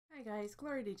Hi guys,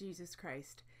 glory to Jesus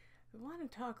Christ. I want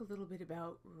to talk a little bit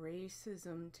about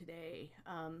racism today.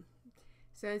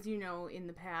 So as you know, in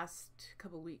the past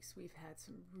couple weeks, we've had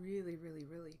some really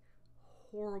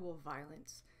horrible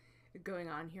violence going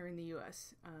on here in the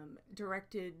U.S.,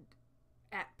 directed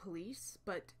at police,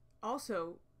 but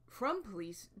also from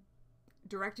police,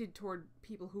 directed toward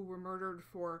people who were murdered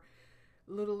for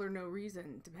little or no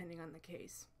reason, depending on the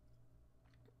case.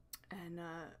 And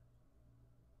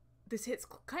this hits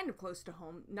kind of close to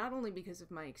home, not only because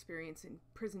of my experience in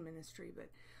prison ministry, but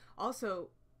also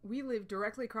we live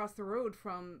directly across the road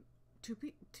from two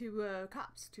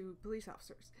cops, two police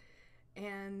officers.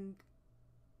 And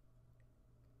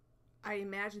I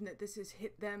imagine that this has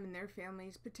hit them and their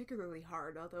families particularly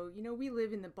hard. Although, you know, we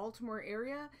live in the Baltimore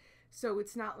area, so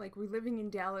it's not like we're living in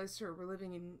Dallas or we're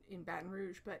living in Baton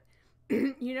Rouge, but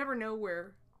you never know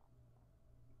where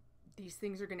these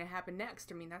things are going to happen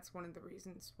next. I mean, that's one of the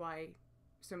reasons why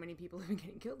so many people have been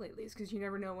getting killed lately, is because you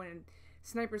never know when a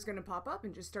sniper's going to pop up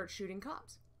and just start shooting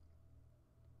cops.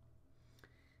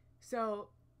 So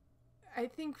I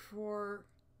think for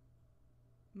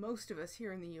most of us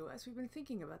here in the U.S., we've been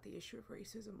thinking about the issue of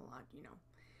racism a lot, you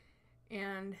know,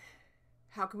 and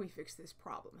how can we fix this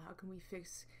problem? How can we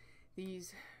fix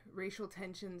these racial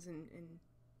tensions and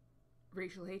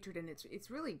racial hatred? And it's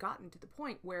really gotten to the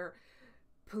point where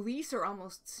police are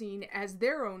almost seen as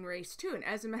their own race too. And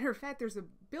as a matter of fact, there's a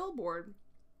billboard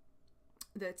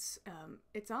that's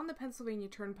it's on the Pennsylvania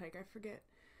Turnpike. I forget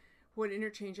what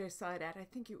interchange I saw it at. I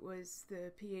think it was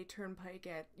the PA Turnpike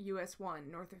at US 1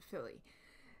 north of Philly,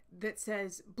 that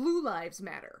says Blue Lives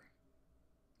Matter,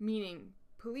 meaning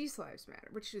police lives matter,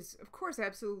 which is of course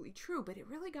absolutely true, but it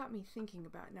really got me thinking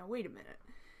about, now wait a minute.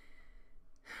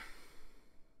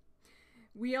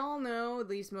 We all know, at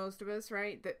least most of us,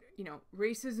 right, that, you know,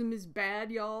 racism is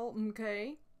bad, y'all,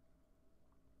 okay?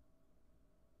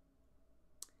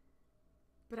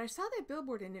 But I saw that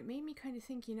billboard and it made me kind of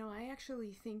think, you know, I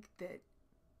actually think that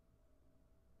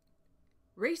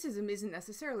racism isn't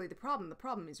necessarily the problem. The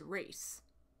problem is race.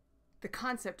 The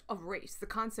concept of race, the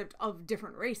concept of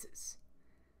different races,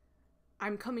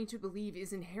 I'm coming to believe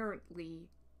is inherently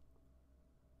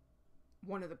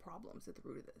one of the problems at the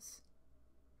root of this.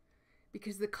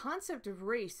 Because the concept of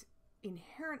race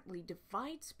inherently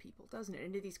divides people, doesn't it,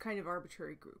 into these kind of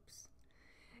arbitrary groups.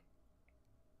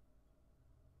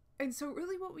 And so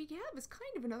really what we have is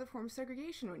kind of another form of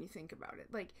segregation when you think about it.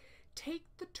 Like, take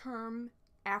the term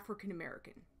African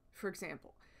American, for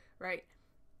example, right?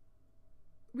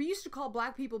 We used to call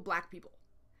black people.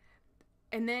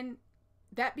 And then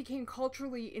that became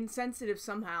culturally insensitive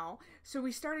somehow, so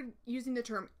we started using the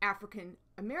term African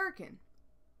American.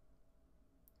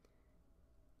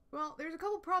 Well, there's a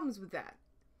couple problems with that.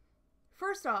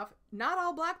 First off, not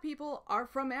all black people are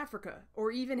from Africa,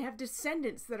 or even have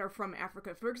descendants that are from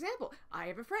Africa. For example, I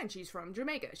have a friend, she's from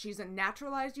Jamaica. She's a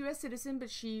naturalized U.S. citizen, but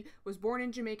she was born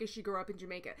in Jamaica, she grew up in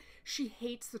Jamaica. She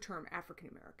hates the term African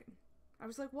American. I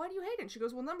was like, why do you hate it? And she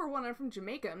goes, well, number one, I'm from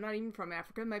Jamaica. I'm not even from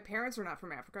Africa. My parents are not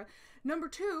from Africa. Number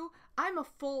two, I'm a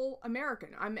full American.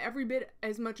 I'm every bit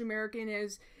as much American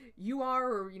as you are,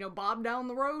 or, you know, Bob down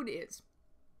the road is.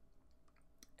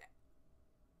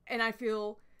 And I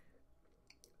feel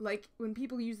like when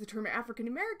people use the term African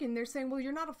American, they're saying, well,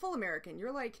 you're not a full American.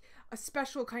 You're like a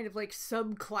special kind of like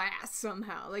subclass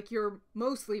somehow. Like, you're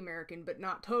mostly American, but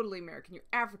not totally American. You're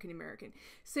African American.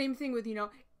 Same thing with, you know,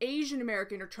 Asian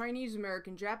American or Chinese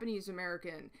American, Japanese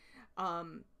American,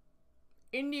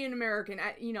 Indian American.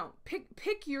 You know,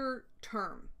 pick your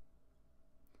term.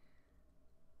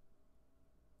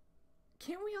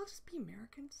 Can't we all just be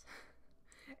Americans?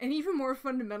 And even more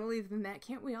fundamentally than that,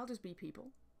 can't we all just be people?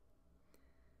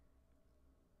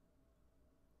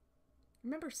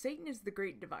 Remember, Satan is the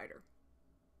great divider.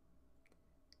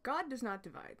 God does not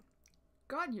divide.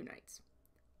 God unites.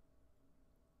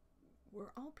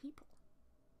 We're all people.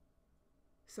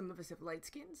 Some of us have light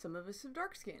skin, some of us have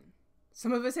dark skin.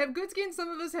 Some of us have good skin, some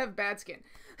of us have bad skin.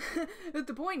 But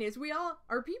the point is, we all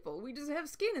are people. We just have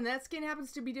skin, and that skin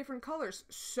happens to be different colors.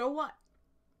 So what?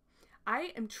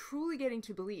 I am truly getting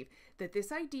to believe that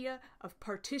this idea of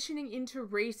partitioning into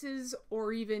races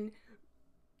or even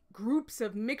groups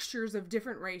of mixtures of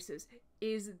different races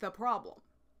is the problem.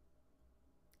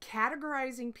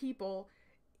 Categorizing people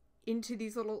into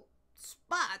these little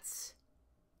spots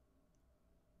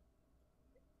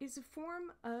is a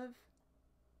form of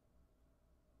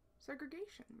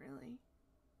segregation, really.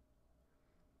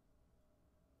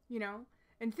 You know?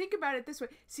 And think about it this way.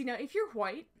 See, now, if you're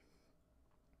white,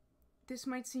 this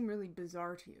might seem really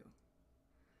bizarre to you.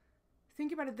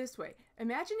 Think about it this way.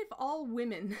 Imagine if all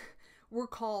women were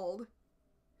called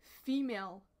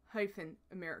female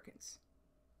Americans.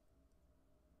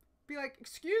 Be like,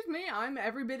 excuse me, I'm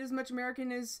every bit as much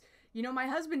American as, my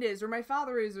husband is, or my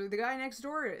father is, or the guy next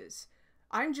door is.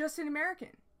 I'm just an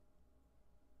American.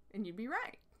 And you'd be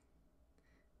right.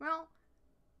 Well,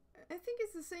 I think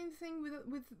it's the same thing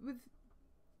with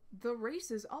the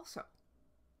races also.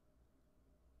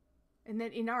 And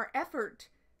that in our effort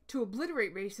to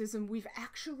obliterate racism, we've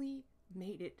actually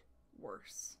made it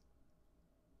worse.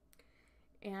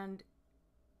 And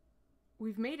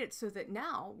we've made it so that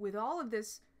now, with all of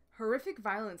this horrific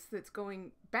violence that's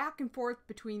going back and forth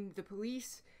between the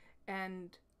police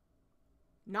and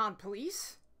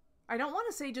non-police, I don't want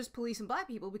to say just police and black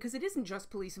people, because it isn't just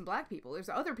police and black people. There's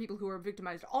other people who are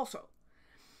victimized also.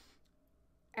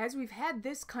 As we've had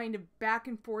this kind of back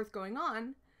and forth going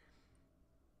on,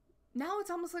 now it's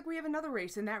almost like we have another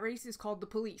race, and that race is called the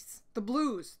police. The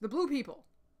blues. The blue people.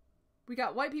 We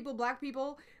got white people, black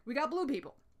people, we got blue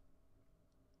people.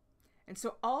 And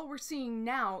so all we're seeing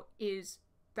now is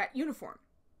that uniform,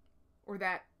 or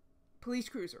that police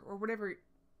cruiser, or whatever,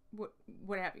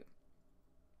 what have you.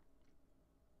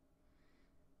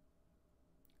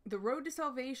 The road to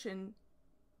salvation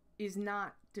is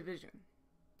not division.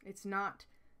 It's not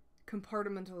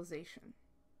compartmentalization.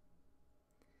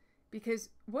 Because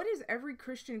what is every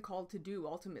Christian called to do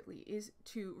ultimately is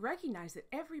to recognize that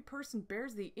every person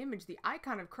bears the image, the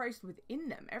icon of Christ within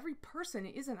them. Every person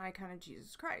is an icon of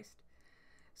Jesus Christ.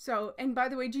 So, and by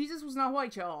the way, Jesus was not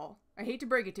white, y'all. I hate to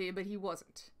break it to you, but he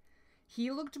wasn't. He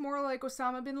looked more like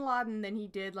Osama bin Laden than he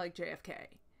did like JFK.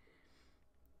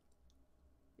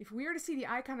 If we are to see the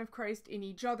icon of Christ in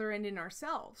each other and in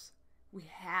ourselves, we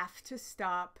have to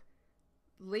stop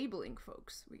labeling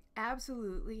folks. We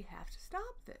absolutely have to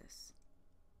stop this.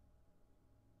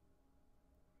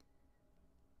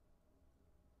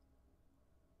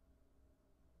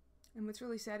 And what's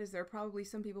really sad is there are probably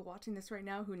some people watching this right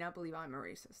now who now believe I'm a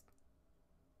racist.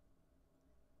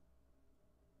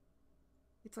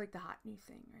 It's like the hot new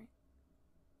thing, right?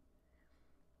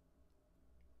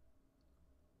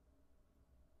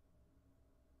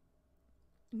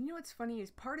 You know what's funny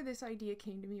is part of this idea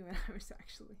came to me when I was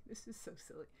this is so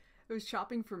silly. I was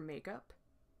shopping for makeup.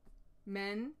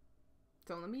 Men,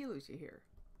 don't let me lose you here,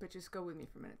 but just go with me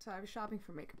for a minute. So I was shopping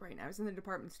for makeup right now. I was in the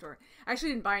department store. I actually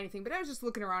didn't buy anything, but I was just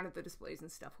looking around at the displays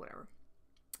and stuff, whatever.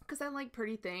 Because I like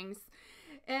pretty things.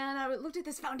 And I looked at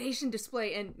this foundation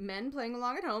display, and men playing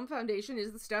along at home, foundation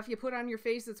is the stuff you put on your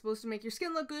face that's supposed to make your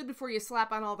skin look good before you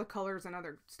slap on all the colors and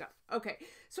other stuff. Okay,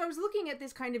 so I was looking at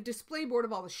this kind of display board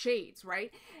of all the shades,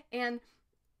 right? And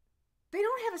they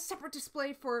don't have a separate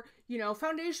display for,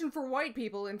 foundation for white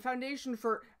people and foundation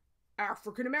for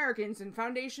African Americans and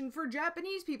foundation for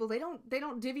Japanese people. They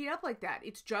don't divvy it up like that.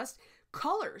 It's just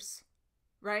colors,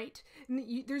 right? And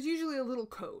there's usually a little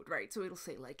code, right? So it'll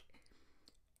say like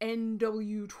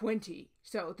NW20.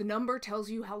 So the number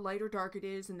tells you how light or dark it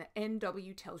is, and the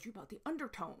NW tells you about the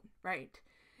undertone, right?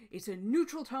 It's a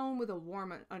neutral tone with a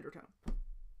warm undertone.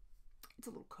 It's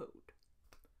a little code.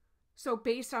 So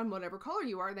based on whatever color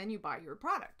you are, then you buy your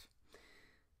product.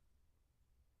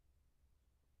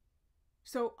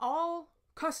 So all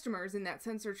customers in that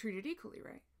sense are treated equally,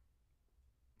 right?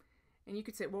 And you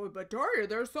could say, well, but Daria,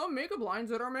 there's some makeup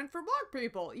lines that are meant for black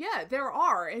people. Yeah, there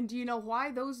are. And do you know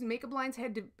why those makeup lines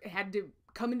had to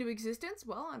come into existence?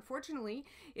 Well, unfortunately,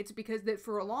 it's because that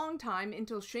for a long time,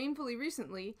 until shamefully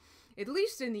recently, at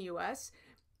least in the US,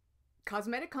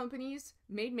 cosmetic companies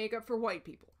made makeup for white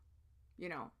people.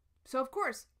 So of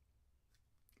course,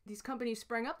 these companies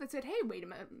sprang up that said, hey, wait a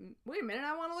minute,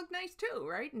 I want to look nice too,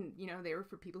 right? And, they were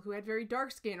for people who had very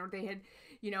dark skin, or they had,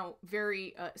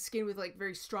 very skin with like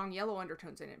very strong yellow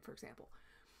undertones in it, for example.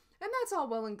 And that's all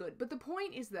well and good. But the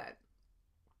point is that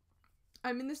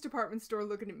I'm in this department store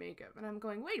looking at makeup, and I'm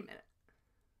going, wait a minute.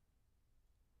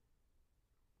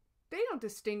 They don't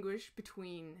distinguish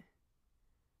between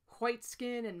white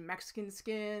skin and Mexican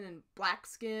skin and black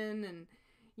skin and,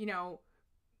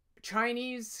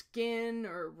 Chinese skin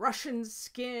or Russian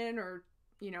skin or,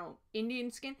 Indian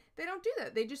skin. They don't do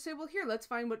that. They just say, well, here, let's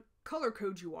find what color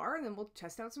code you are, and then we'll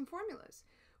test out some formulas.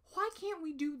 Why can't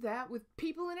we do that with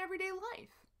people in everyday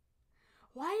life?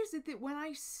 Why is it that when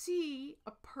I see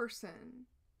a person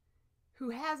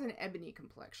who has an ebony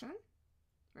complexion,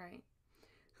 right,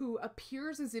 who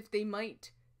appears as if they might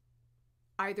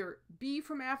either be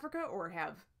from Africa or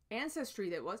have ancestry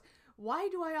that was, why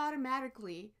do I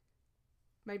automatically,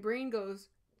 my brain goes,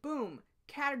 boom,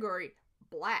 category,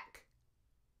 black,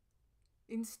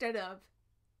 instead of,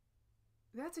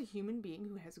 that's a human being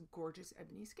who has gorgeous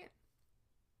ebony skin.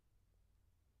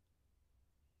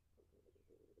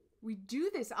 We do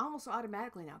this almost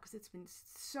automatically now because it's been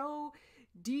so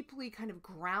deeply kind of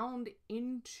ground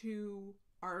into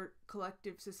our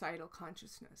collective societal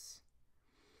consciousness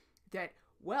that,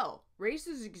 well,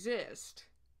 races exist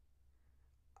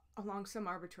along some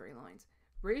arbitrary lines.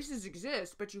 Races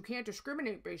exist, but you can't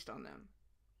discriminate based on them.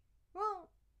 Well,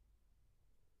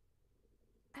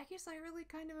 I guess I really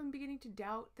kind of am beginning to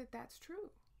doubt that that's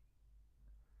true.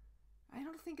 I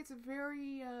don't think it's a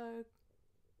very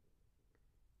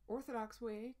orthodox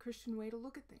way, Christian way to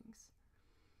look at things.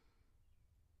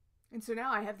 And so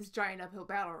now I have this giant uphill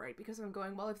battle, right? Because I'm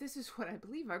going, well, if this is what I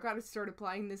believe, I've got to start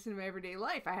applying this in my everyday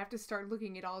life. I have to start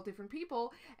looking at all different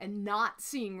people and not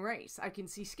seeing race. I can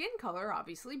see skin color,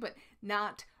 obviously, but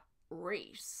not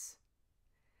race.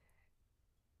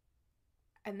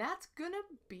 And that's gonna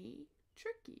be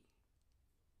tricky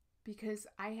because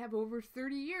I have over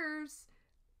 30 years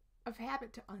of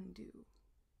habit to undo.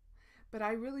 But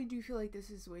I really do feel like this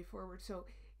is the way forward. So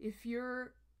if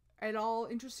you're at all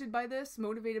interested by this,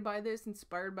 motivated by this,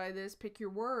 inspired by this, pick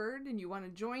your word and you want to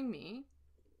join me,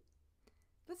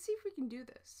 let's see if we can do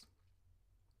this.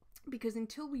 Because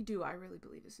until we do, I really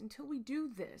believe this, until we do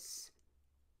this,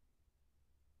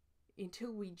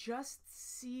 until we just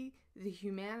see the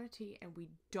humanity and we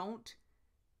don't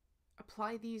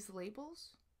apply these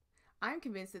labels, I'm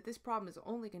convinced that this problem is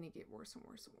only going to get worse and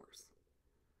worse and worse.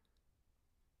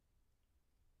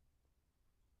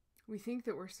 We think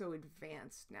that we're so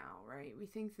advanced now, right? We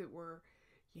think that we're,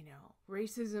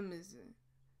 racism is an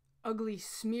ugly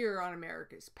smear on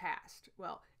America's past.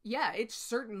 Well, yeah, it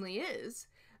certainly is,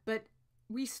 but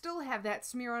we still have that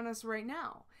smear on us right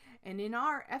now. And in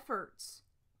our efforts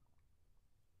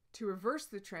to reverse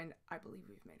the trend, I believe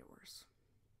we've made it worse.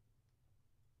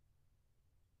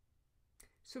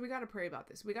 So we got to pray about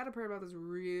this. We got to pray about this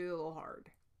real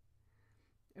hard.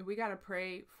 And we got to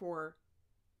pray for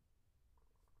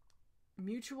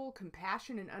mutual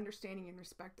compassion and understanding and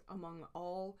respect among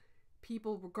all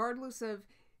people, regardless of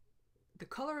the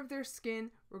color of their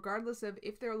skin, regardless of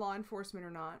if they're law enforcement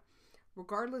or not,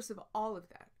 regardless of all of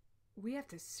that. We have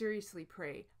to seriously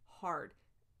pray hard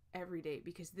every day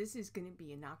because this is going to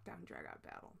be a knockdown, drag-out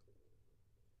battle.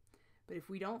 But if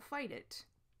we don't fight it,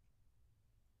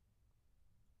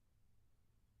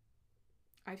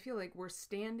 I feel like we're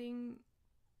standing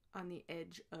on the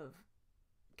edge of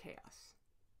chaos,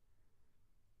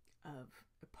 of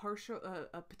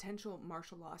a potential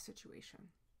martial law situation.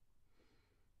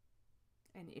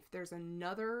 And if there's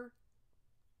another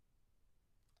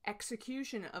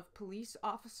execution of police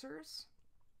officers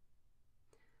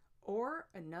or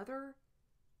another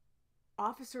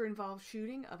officer-involved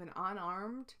shooting of an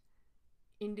unarmed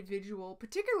individual,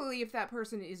 particularly if that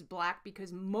person is Black,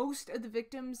 because most of the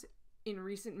victims in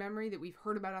recent memory that we've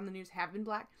heard about on the news have been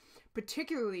Black,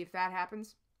 particularly if that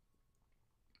happens,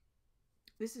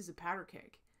 this is a powder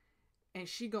keg, and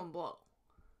she gonna blow.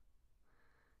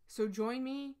 So join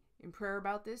me in prayer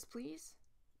about this, please.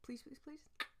 Please, please,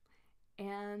 please.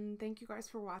 And thank you guys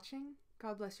for watching.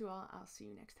 God bless you all. I'll see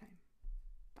you next time.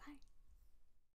 Bye.